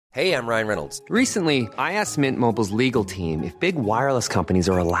Hey, I'm Ryan Reynolds. Recently, I asked Mint Mobile's legal team if big wireless companies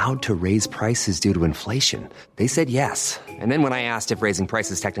are allowed to raise prices due to inflation. They said yes. And then when I asked if raising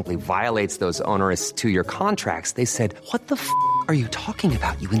prices technically violates those onerous two-year contracts, they said, "What the f*** are you talking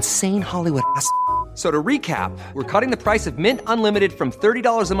about, you insane Hollywood ass?" So to recap, we're cutting the price of Mint Unlimited from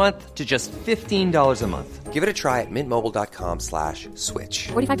 $30 a month to just $15 a month. Give it a try at mintmobile.com/switch.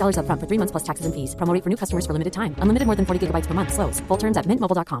 $45 up front for 3 months plus taxes and fees. Promo rate for new customers for limited time. Unlimited more than 40 gigabytes per month. Slows full terms at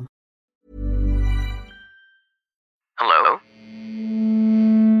mintmobile.com. Hello?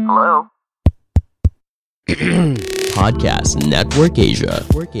 Hello? Podcast Network Asia.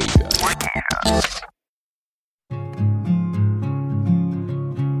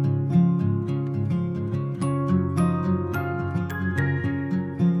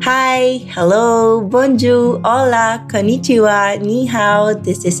 Hi, hello, bonjour, hola, konnichiwa, ni hao.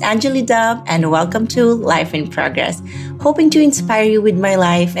 This is Anjali Dub and welcome to Life in Progress. Hoping to inspire you with my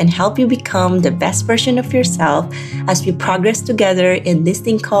life and help you become the best version of yourself as we progress together in this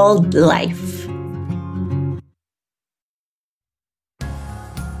thing called life.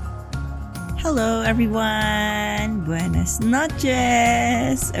 Hello, everyone. Buenas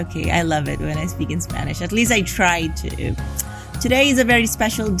noches. Okay, I love it when I speak in Spanish. At least I try to. Today is a very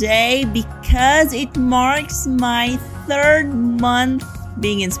special day because it marks my 3rd month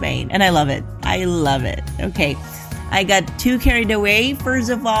being in Spain. And I love it. Okay, I got too carried away. First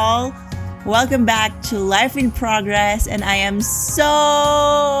of all, welcome back to Life in Progress. And I am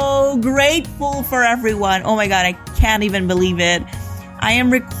so grateful for everyone. Oh my God, I can't even believe it. I am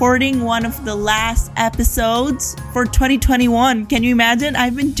recording one of the last episodes for 2021. Can you imagine?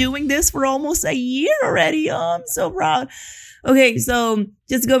 I've been doing this for almost a year already. Oh, I'm so proud. Okay, so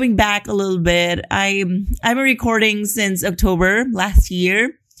just going back a little bit, I've been recording since October last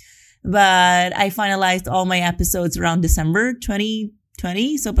year, but I finalized all my episodes around December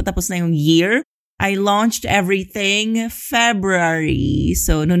 2020. So patapos na yung year. I launched everything February.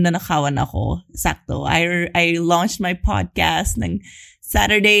 So noon na nakawan ako. Sakto. I launched my podcast ng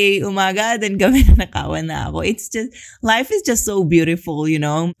Saturday umaga, then gabi na nakawan na ako. It's just, life is just so beautiful, you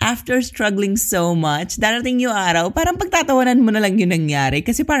know? After struggling so much, darating yung araw, parang pagtatawanan mo na lang yung nangyari.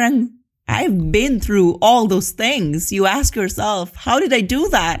 Kasi parang, I've been through all those things. You ask yourself, how did I do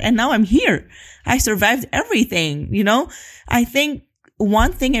that? And now I'm here. I survived everything, you know? I think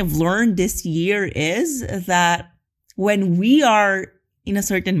one thing I've learned this year is that when we are in a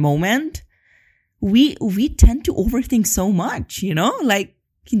certain moment, we tend to overthink so much, you know? Like,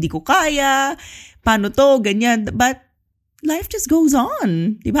 hindi ko kaya, paano to, ganyan. But life just goes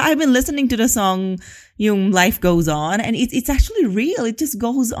on. Diba? I've been listening to the song, yung Life Goes On, and it's actually real. It just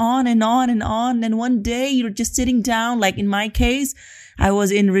goes on and on and on. And one day you're just sitting down, like in my case, I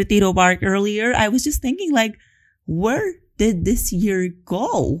was in Retiro Park earlier. I was just thinking like, where did this year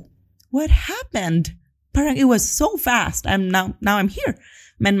go? What happened? Parang it was so fast. Now I'm here.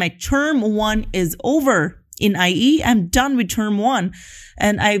 Man, my term 1 is over in IE. I'm done with term 1.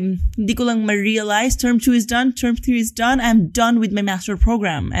 And hindi ko lang ma-realize term 2 is done, term 3 is done. I'm done with my master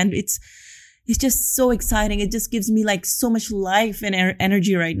program. And it's just so exciting. It just gives me like so much life and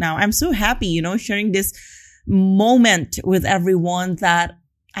energy right now. I'm so happy, you know, sharing this moment with everyone that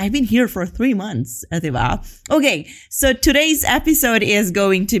I've been here for 3 months, diba? Okay, so today's episode is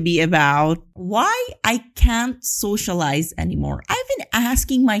going to be about why I can't socialize anymore. I've been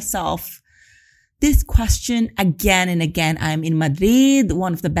asking myself this question again and again. I'm in Madrid,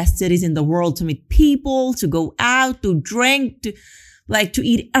 one of the best cities in the world to meet people, to go out, to drink, to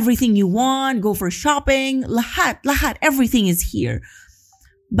eat everything you want, go for shopping, lahat, everything is here.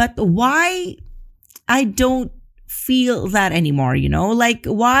 But why I don't feel that anymore, you know? Like,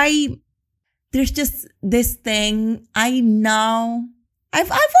 why there's just this thing I've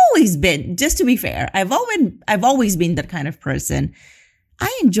always been, just to be fair, I've always been that kind of person.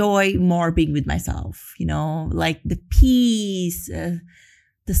 I enjoy more being with myself, you know, like the peace,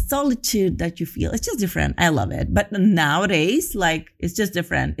 the solitude that you feel. It's just different. I love it. But nowadays, like, it's just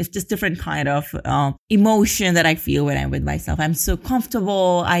different. It's just different kind of emotion that I feel when I'm with myself. I'm so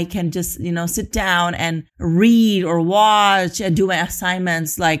comfortable. I can just, you know, sit down and read or watch and do my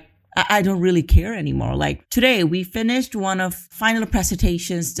assignments. Like, I don't really care anymore. Like today, we finished one of final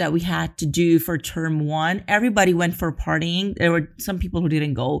presentations that we had to do for term 1. Everybody went for partying. There were some people who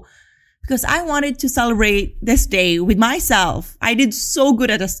didn't go because I wanted to celebrate this day with myself. I did so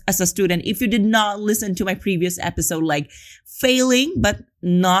good as a student. If you did not listen to my previous episode, like failing but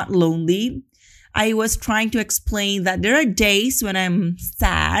not lonely, I was trying to explain that there are days when I'm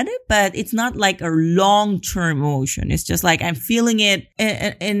sad, but it's not like a long-term emotion. It's just like I'm feeling it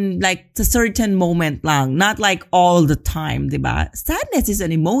in like a certain moment lang, not like all the time, diba? Sadness is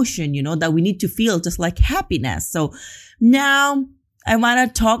an emotion, that we need to feel just like happiness. So now I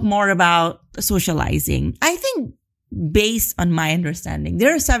want to talk more about socializing. I think based on my understanding,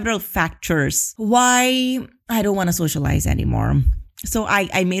 there are several factors why I don't want to socialize anymore. So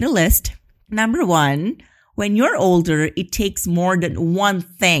I made a list. Number one, when you're older, it takes more than one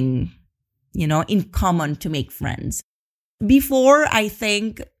thing, in common to make friends. Before, I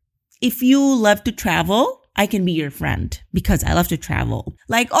think if you love to travel, I can be your friend because I love to travel.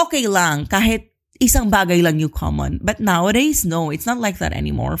 Like, okay lang, kahit isang bagay lang yung common. But nowadays, no, it's not like that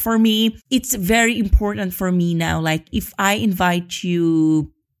anymore. For me, it's very important for me now. Like, if I invite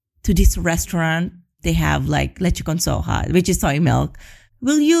you to this restaurant, they have like leche con soja, which is soy milk.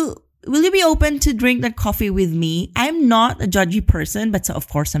 Will you be open to drink that coffee with me? I'm not a judgy person, but so of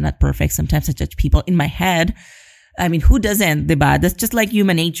course I'm not perfect. Sometimes I judge people in my head. I mean, who doesn't, diba? That's just like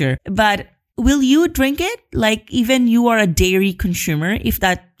human nature. But will you drink it? Like, even you are a dairy consumer, if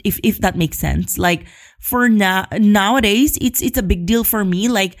that makes sense. Like, for nowadays, it's a big deal for me.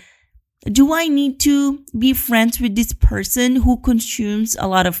 Like, do I need to be friends with this person who consumes a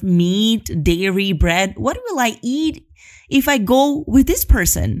lot of meat, dairy, bread? What will I eat if I go with this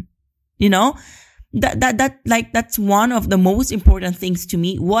person? That's one of the most important things to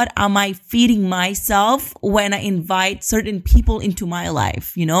me. What am I feeding myself when I invite certain people into my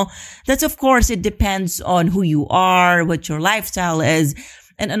life? That's, of course, it depends on who you are, what your lifestyle is.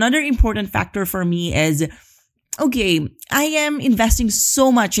 And another important factor for me is, okay, I am investing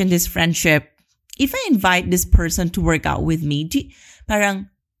so much in this friendship. If I invite this person to work out with me,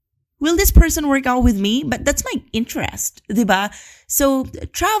 will this person work out with me? But that's my interest, diba? So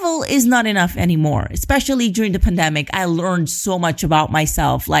travel is not enough anymore, especially during the pandemic. I learned so much about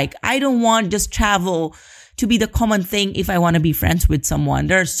myself. Like, I don't want just travel to be the common thing if I want to be friends with someone.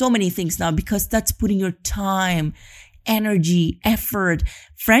 There are so many things now because that's putting your time, energy, effort.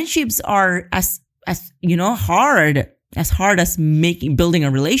 Friendships are as hard as building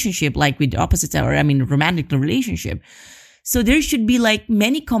a relationship, like with the opposite, romantic relationship. So there should be like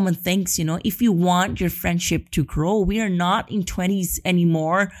many common things, if you want your friendship to grow. We are not in 20s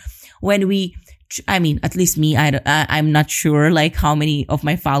anymore when at least me, I'm not sure like how many of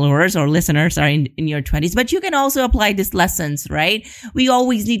my followers or listeners are in your 20s, but you can also apply these lessons, right? We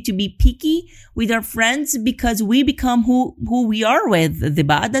always need to be picky with our friends because we become who we are with,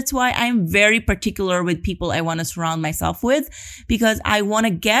 diba? That's why I'm very particular with people I want to surround myself with, because I want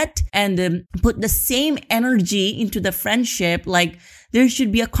to get and put the same energy into the friendship. Like, there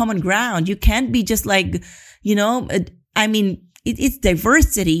should be a common ground. You can't be just like, it's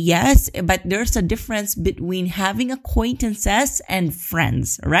diversity, yes, but there's a difference between having acquaintances and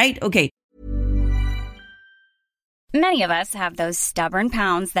friends, right? Okay. Many of us have those stubborn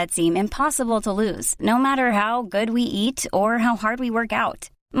pounds that seem impossible to lose, no matter how good we eat or how hard we work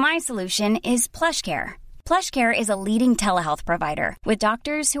out. My solution is PlushCare. PlushCare is a leading telehealth provider with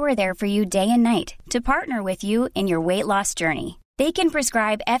doctors who are there for you day and night to partner with you in your weight loss journey. They can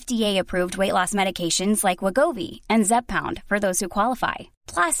prescribe FDA-approved weight loss medications like Wegovy and Zepbound for those who qualify.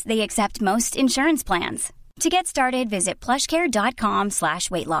 Plus, they accept most insurance plans. To get started, visit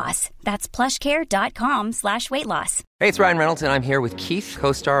plushcare.com/weightloss. That's plushcare.com/weightloss. Hey, it's Ryan Reynolds, and I'm here with Keith,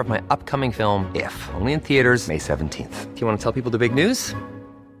 co-star of my upcoming film, If, only in theaters May 17th. Do you want to tell people the big news?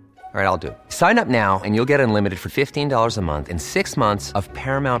 All right, I'll do it. Sign up now and you'll get unlimited for $15 a month and 6 months of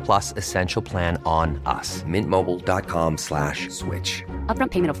Paramount Plus Essential Plan on us. MintMobile.com/switch.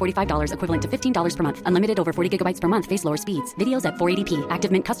 Upfront payment of $45 equivalent to $15 per month. Unlimited over 40 gigabytes per month. Face lower speeds. Videos at 480p.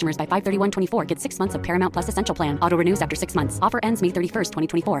 Active Mint customers by 531.24 get 6 months of Paramount Plus Essential Plan. Auto renews after 6 months. Offer ends May 31st,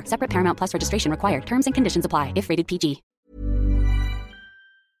 2024. Separate Paramount Plus registration required. Terms and conditions apply if rated PG.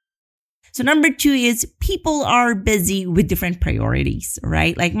 So number 2 is people are busy with different priorities,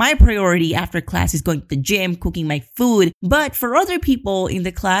 right? Like, my priority after class is going to the gym, cooking my food. But for other people in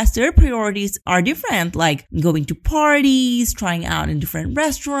the class, their priorities are different, like going to parties, trying out in different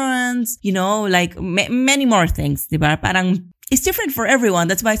restaurants, like many more things, diba? Parang it's different for everyone.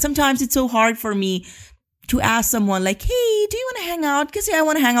 That's why sometimes it's so hard for me to ask someone like, hey, do you want to hang out? Because I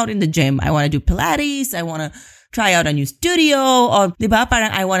want to hang out in the gym. I want to do Pilates. I want to try out a new studio, or diba,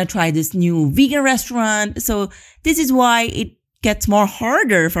 parang I want to try this new vegan restaurant. So this is why it gets more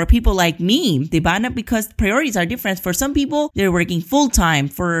harder for people like me, diba? Because priorities are different. For some people, they're working full time.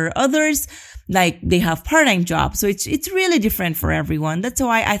 For others, like, they have part-time jobs. So it's really different for everyone. That's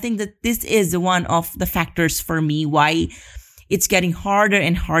why I think that this is one of the factors for me why it's getting harder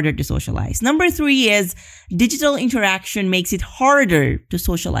and harder to socialize. Number 3 is digital interaction makes it harder to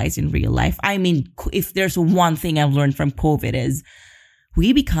socialize in real life. I mean, if there's one thing I've learned from COVID is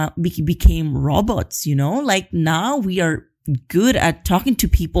we became robots, like now we are good at talking to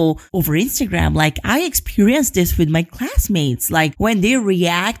people over Instagram. Like I experienced this with my classmates. Like when they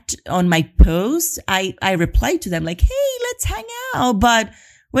react on my posts, I reply to them like, hey, let's hang out. But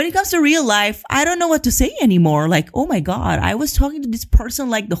when it comes to real life, I don't know what to say anymore. Like, oh my God, I was talking to this person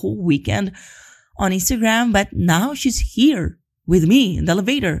like the whole weekend on Instagram, but now she's here with me in the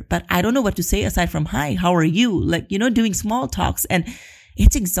elevator. But I don't know what to say aside from, hi, how are you? Like, doing small talks, and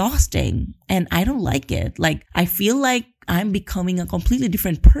it's exhausting and I don't like it. Like, I feel like I'm becoming a completely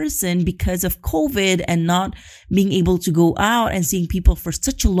different person because of COVID and not being able to go out and seeing people for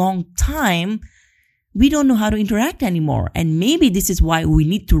such a long time. We don't know how to interact anymore. And maybe this is why we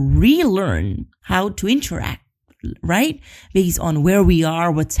need to relearn how to interact, right? Based on where we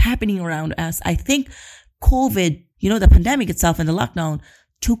are, what's happening around us. I think COVID, the pandemic itself and the lockdown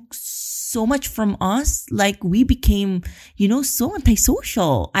took so much from us. Like we became, so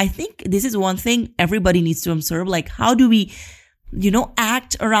antisocial. I think this is one thing everybody needs to observe. Like, how do we,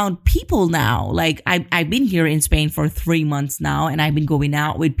 act around people now? Like I've been here in Spain for 3 months now and I've been going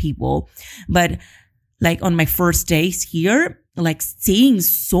out with people, but like on my first days here, like seeing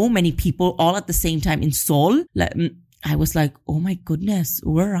so many people all at the same time in Seoul, like, I was like, oh my goodness,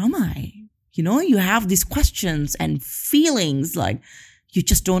 where am I? You have these questions and feelings like you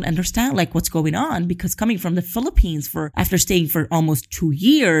just don't understand like what's going on, because coming from the Philippines after staying for almost 2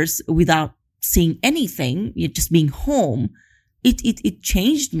 years without seeing anything, just being home, it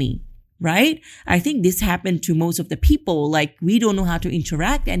changed me. Right? I think this happened to most of the people. Like we don't know how to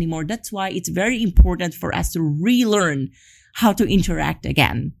interact anymore. That's why it's very important for us to relearn how to interact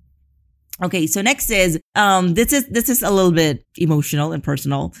again. Okay. So next is, this is a little bit emotional and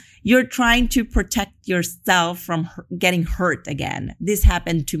personal. You're trying to protect yourself from getting hurt again. This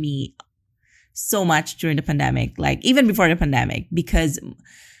happened to me so much during the pandemic, like even before the pandemic, because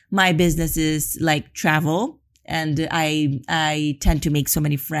my business is like travel. And I tend to make so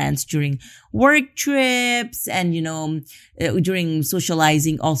many friends during work trips and, during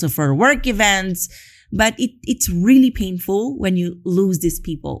socializing also for work events. But it's really painful when you lose these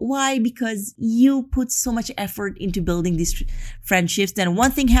people. Why? Because you put so much effort into building these friendships. Then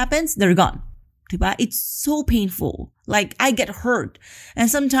one thing happens, they're gone. It's so painful. Like I get hurt. And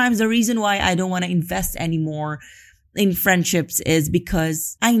sometimes the reason why I don't want to invest anymore in friendships is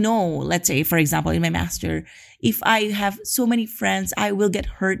because I know, let's say, for example, in my master, if I have so many friends, I will get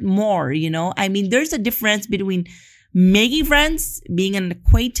hurt more, I mean, there's a difference between making friends, being an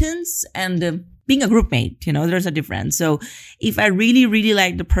acquaintance, and being a groupmate, there's a difference. So if I really, really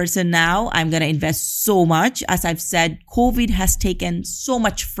like the person now, I'm going to invest so much. As I've said, COVID has taken so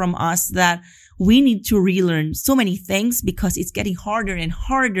much from us that we need to relearn so many things because it's getting harder and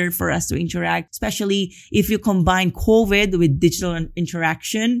harder for us to interact, especially if you combine COVID with digital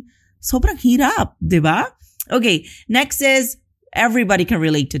interaction. Sobrang hirap, diba? Okay, next is everybody can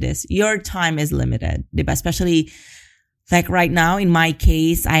relate to this. Your time is limited, diba? Especially like right now, in my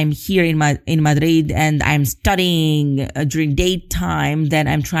case, I'm here in Madrid and I'm studying during daytime. Then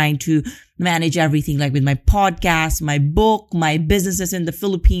I'm trying to manage everything like with my podcast, my book, my businesses in the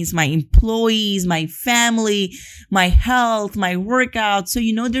Philippines, my employees, my family, my health, my workout. So,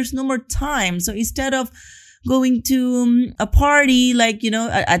 there's no more time. So instead of going to a party like,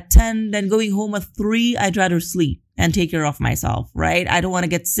 at 10, then going home at 3, I'd rather sleep and take care of myself, right? I don't want to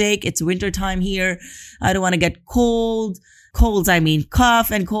get sick. It's winter time here. I don't want to get colds, I mean cough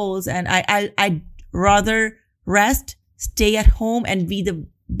and colds. And I'd rather rest, stay at home and be the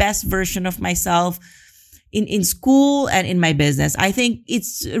best version of myself in school and in my business. I think it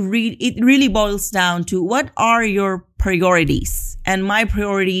really boils down to what are your priorities? And my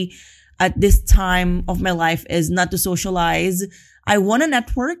priority at this time of my life is not to socialize. I want to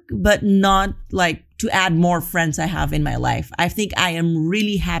network, but not like to add more friends I have in my life. I think I am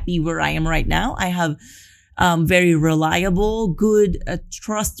really happy where I am right now. I have very reliable, good,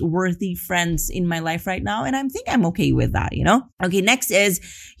 trustworthy friends in my life right now. And I think I'm okay with that, Okay, next is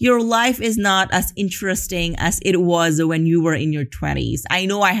your life is not as interesting as it was when you were in your 20s. I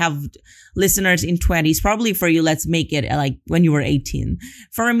know I have listeners in 20s. Probably for you, let's make it like when you were 18.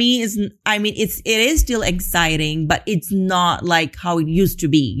 For me, it is still exciting, but it's not like how it used to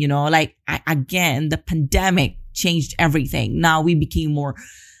be, like again, the pandemic changed everything. Now we became more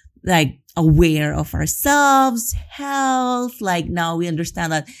like aware of ourselves, health. Like now we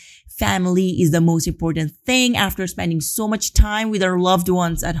understand that family is the most important thing after spending so much time with our loved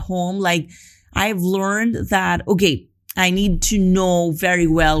ones at home. Like I've learned that, okay, I need to know very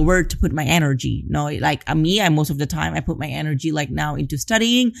well where to put my energy. Like me, most of the time I put my energy like now into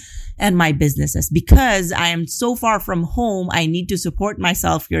studying and my businesses because I am so far from home. I need to support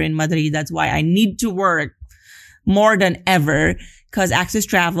myself here in Madrid. That's why I need to work more than ever. Because Access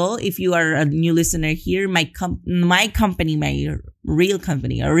Travel, if you are a new listener here, my company, my real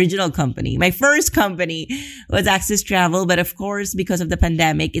company, original company, my first company was Access Travel. But of course, because of the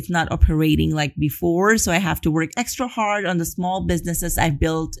pandemic, it's not operating like before. So I have to work extra hard on the small businesses I've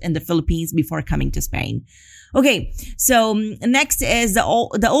built in the Philippines before coming to Spain. Okay, so next is the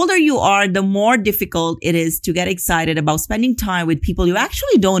older you are, the more difficult it is to get excited about spending time with people you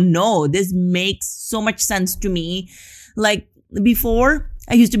actually don't know. This makes so much sense to me. Like, before,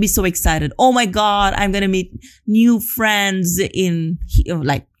 I used to be so excited. Oh my God, I'm going to meet new friends let's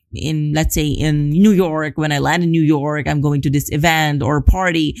say in New York. When I land in New York, I'm going to this event or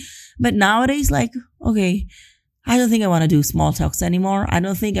party. But nowadays, like, okay, I don't think I want to do small talks anymore. I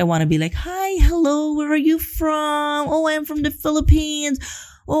don't think I want to be like, hi, hello, where are you from? Oh, I'm from the Philippines.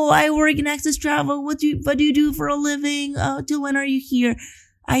 Oh, I work in Access Travel. What do you do for a living? Till when are you here?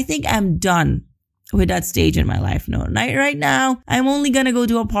 I think I'm done with that stage in my life. No, right now, I'm only gonna go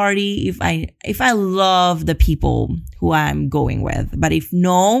to a party if I love the people who I'm going with. But if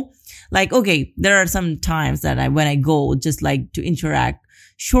no, like, okay, there are some times that when I go just like to interact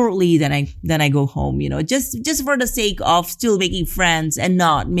shortly, then I go home, just for the sake of still making friends and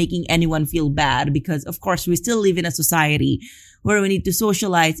not making anyone feel bad, because of course we still live in a society where we need to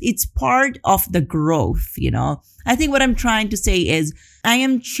socialize. It's part of the growth, I think what I'm trying to say is I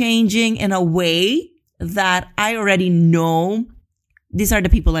am changing in a way that I already know these are the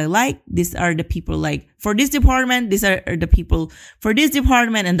people I like. These are the people like for this department. These are the people for this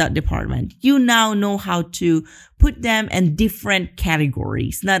department and that department. You now know how to put them in different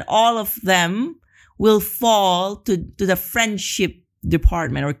categories. Not all of them will fall to the friendship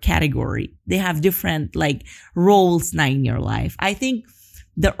department or category. They have different like roles now in your life. I think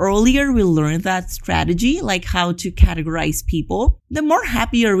the earlier we learn that strategy, like how to categorize people, the more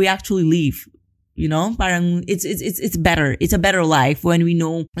happier we actually live. Parang it's better. It's a better life when we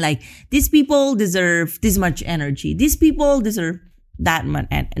know like these people deserve this much energy. These people deserve that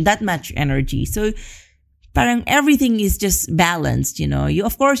much energy. So parang everything is just balanced,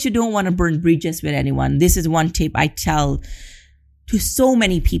 of course you don't want to burn bridges with anyone. This is one tip I tell to so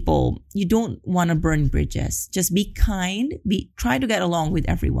many people. You don't want to burn bridges. Just be kind. Try to get along with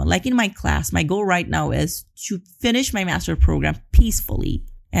everyone. Like in my class, my goal right now is to finish my master program peacefully.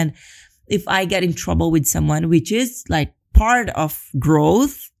 And if I get in trouble with someone, which is like part of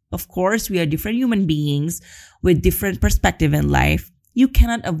growth, of course, we are different human beings with different perspective in life. You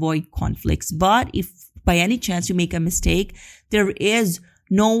cannot avoid conflicts. But if by any chance you make a mistake, there is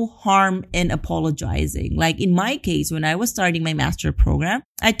no harm in apologizing. Like in my case, when I was starting my master program,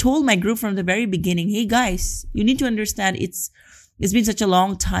 I told my group from the very beginning, hey guys, you need to understand it's been such a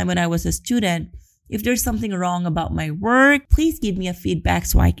long time when I was a student. If there's something wrong about my work, please give me a feedback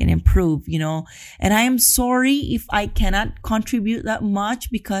so I can improve, And I am sorry if I cannot contribute that much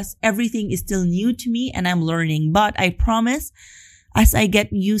because everything is still new to me and I'm learning. But I promise, as I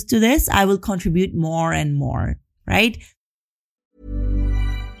get used to this, I will contribute more and more, right?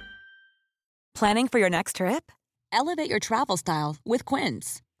 Planning for your next trip? Elevate your travel style with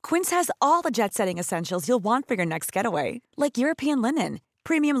Quince. Quince has all the jet-setting essentials you'll want for your next getaway, like European linen,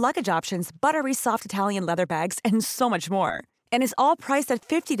 premium luggage options, buttery soft Italian leather bags, and so much more. And is all priced at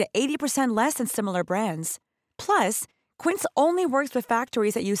 50 to 80% less than similar brands. Plus, Quince only works with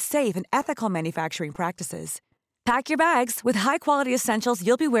factories that use safe and ethical manufacturing practices. Pack your bags with high-quality essentials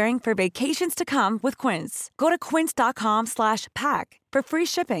you'll be wearing for vacations to come with Quince. Go to quince.com/pack for free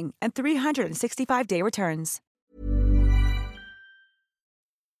shipping and 365-day returns.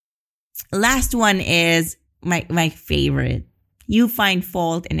 Last one is my favorite. You find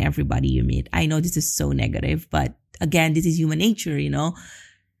fault in everybody you meet. I know this is so negative, but again, this is human nature,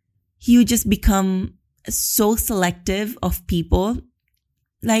 You just become so selective of people.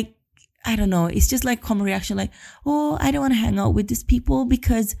 Like, I don't know. It's just like common reaction, like, oh, I don't want to hang out with these people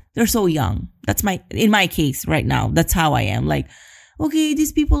because they're so young. In my case right now, that's how I am. Like, okay,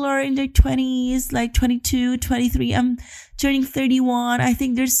 these people are in their 20s, like 22, 23. I'm turning 31. I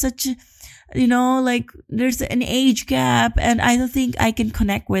think there's such there's an age gap and I don't think I can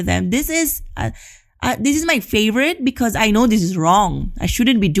connect with them. This is my favorite because I know this is wrong. I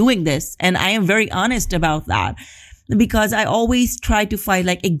shouldn't be doing this. And I am very honest about that because I always try to find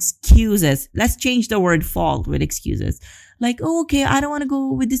like excuses. Let's change the word fault with excuses. Like, oh, okay, I don't want to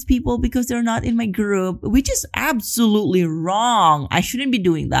go with these people because they're not in my group, which is absolutely wrong. I shouldn't be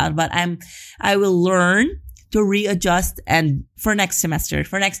doing that, but I will learn to readjust, and for next semester,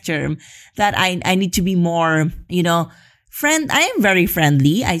 for next term, that I need to be more, I am very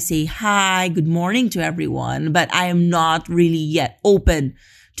friendly. I say hi, good morning to everyone, but I am not really yet open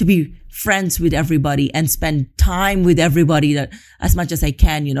to be friends with everybody and spend time with everybody as much as I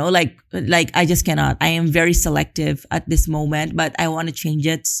can, like I just cannot. I am very selective at this moment, but I want to change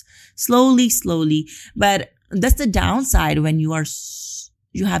it slowly. But that's the downside when you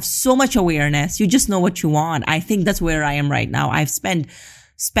have so much awareness. You just know what you want. I think that's where I am right now. I've spent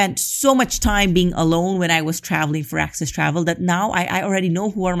so much time being alone when I was traveling for Access Travel that now I already know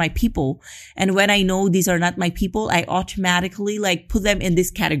who are my people. And when I know these are not my people, I automatically put them in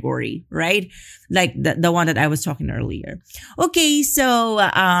this category, right? Like the one that I was talking earlier. Okay. So,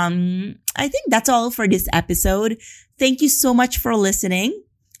 I think that's all for this episode. Thank you so much for listening.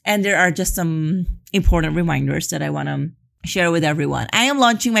 And there are just some important reminders that I want to share with everyone. I am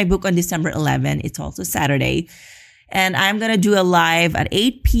launching my book on December 11. It's also Saturday. And I'm going to do a live at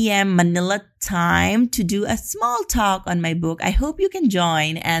 8 p.m. Manila time to do a small talk on my book. I hope you can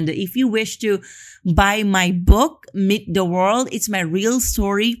join. And if you wish to buy my book, Meet the World, it's my real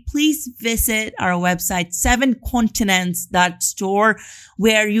story, please visit our website, 7continents.store,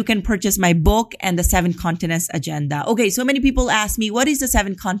 where you can purchase my book and the 7 Continents Agenda. Okay, so many people ask me, what is the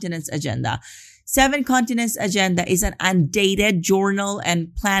 7 Continents Agenda? 7 Continents Agenda is an undated journal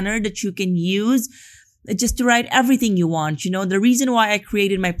and planner that you can use just to write everything you want. The reason why I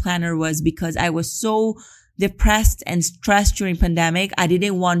created my planner was because I was so depressed and stressed during pandemic. I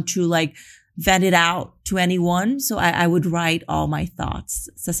didn't want to vent it out to anyone. So I would write all my thoughts.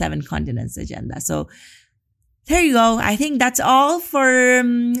 It's the 7 Continents Agenda. So there you go. I think that's all for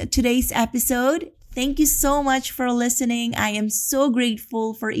today's episode. Thank you so much for listening. I am so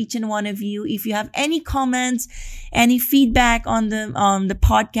grateful for each and one of you. If you have any comments, any feedback on the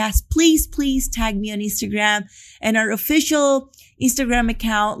podcast, please tag me on Instagram and our official Instagram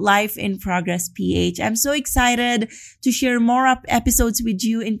account, Life in Progress PH. I'm so excited to share more episodes with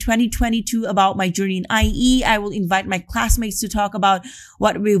you in 2022 about my journey in IE. I will invite my classmates to talk about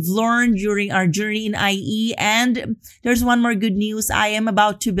what we've learned during our journey in IE. And there's one more good news. I am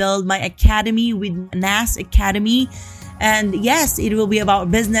about to build my academy with NAS Academy. And yes, it will be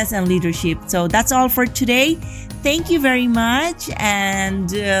about business and leadership. So that's all for today. Thank you very much. And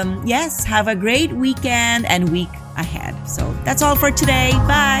yes, have a great weekend and week ahead. So that's all for today.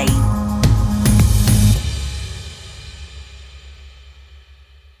 Bye.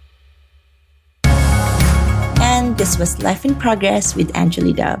 And this was Life in Progress with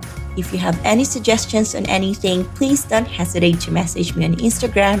Angeli Dub. If you have any suggestions on anything, please don't hesitate to message me on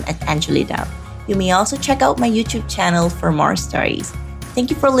Instagram at Angeli Dub. You may also check out my YouTube channel for more stories.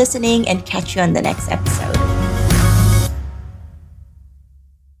 Thank you for listening and catch you on the next episode.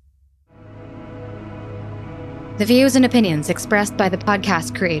 The views and opinions expressed by the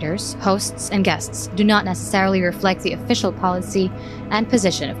podcast creators, hosts, and guests do not necessarily reflect the official policy and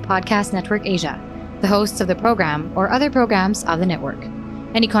position of Podcast Network Asia, the hosts of the program, or other programs of the network.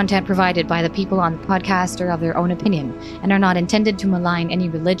 Any content provided by the people on the podcast are of their own opinion and are not intended to malign any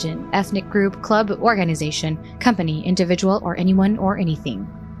religion, ethnic group, club, organization, company, individual, or anyone or anything.